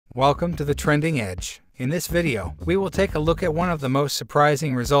Welcome to the Trending Edge. In this video, we will take a look at one of the most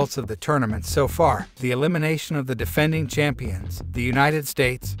surprising results of the tournament so far, the elimination of the defending champions, the United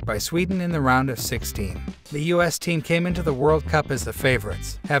States, by Sweden in the round of 16. The US team came into the World Cup as the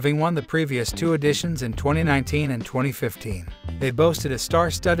favorites, having won the previous two editions in 2019 and 2015. They boasted a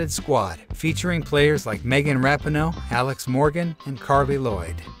star-studded squad, featuring players like Megan Rapinoe, Alex Morgan, and Carly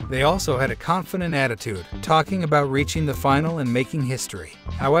Lloyd. They also had a confident attitude, talking about reaching the final and making history.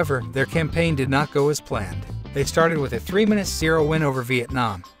 However, their campaign did not go as planned. They started with a 3-0 win over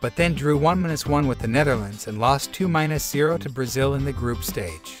Vietnam, but then drew 1-1 with the Netherlands and lost 2-0 to Brazil in the group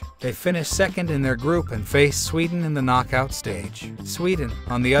stage. They finished second in their group and faced Sweden in the knockout stage. Sweden,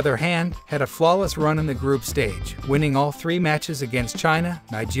 on the other hand, had a flawless run in the group stage, winning all three matches against China,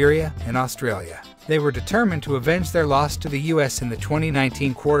 Nigeria, and Australia. They were determined to avenge their loss to the US in the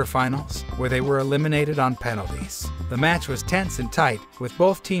 2019 quarterfinals, where they were eliminated on penalties. The match was tense and tight, with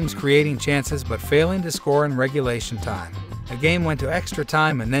both teams creating chances but failing to score in regulation time. The game went to extra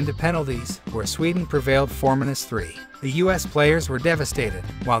time and then to penalties, where Sweden prevailed 4-3. The US players were devastated,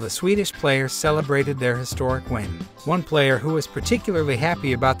 while the Swedish players celebrated their historic win. One player who was particularly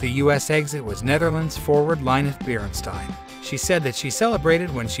happy about the US exit was Netherlands forward Lineth Beerensteyn. She said that she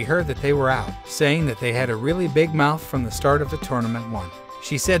celebrated when she heard that they were out, saying that they had a really big mouth from the start of the tournament one.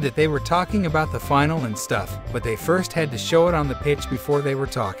 She said that they were talking about the final and stuff, but they first had to show it on the pitch before they were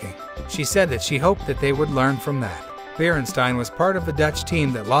talking. She said that she hoped that they would learn from that. Beerensteyn was part of the Dutch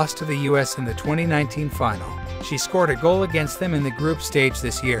team that lost to the US in the 2019 final. She scored a goal against them in the group stage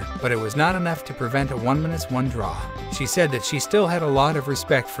this year, but it was not enough to prevent a 1-1 draw. She said that she still had a lot of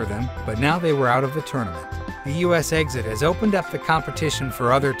respect for them, but now they were out of the tournament. The US exit has opened up the competition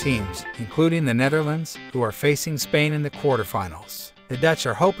for other teams, including the Netherlands, who are facing Spain in the quarterfinals. The Dutch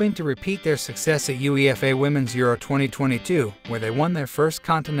are hoping to repeat their success at UEFA Women's Euro 2022, where they won their first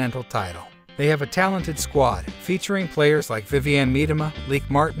continental title. They have a talented squad, featuring players like Vivianne Miedema, Lieke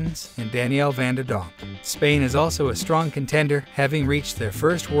Martens, and Danielle van de Donk. Spain is also a strong contender, having reached their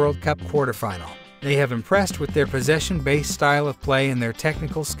first World Cup quarterfinal. They have impressed with their possession-based style of play and their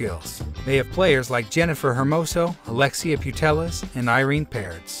technical skills. They have players like Jennifer Hermoso, Alexia Putellas, and Irene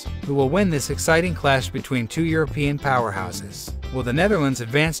Paredes, who will win this exciting clash between two European powerhouses. Will the Netherlands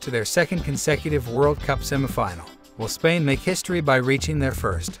advance to their second consecutive World Cup semifinal? Will Spain make history by reaching their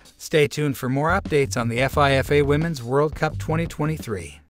first? Stay tuned for more updates on the FIFA Women's World Cup 2023.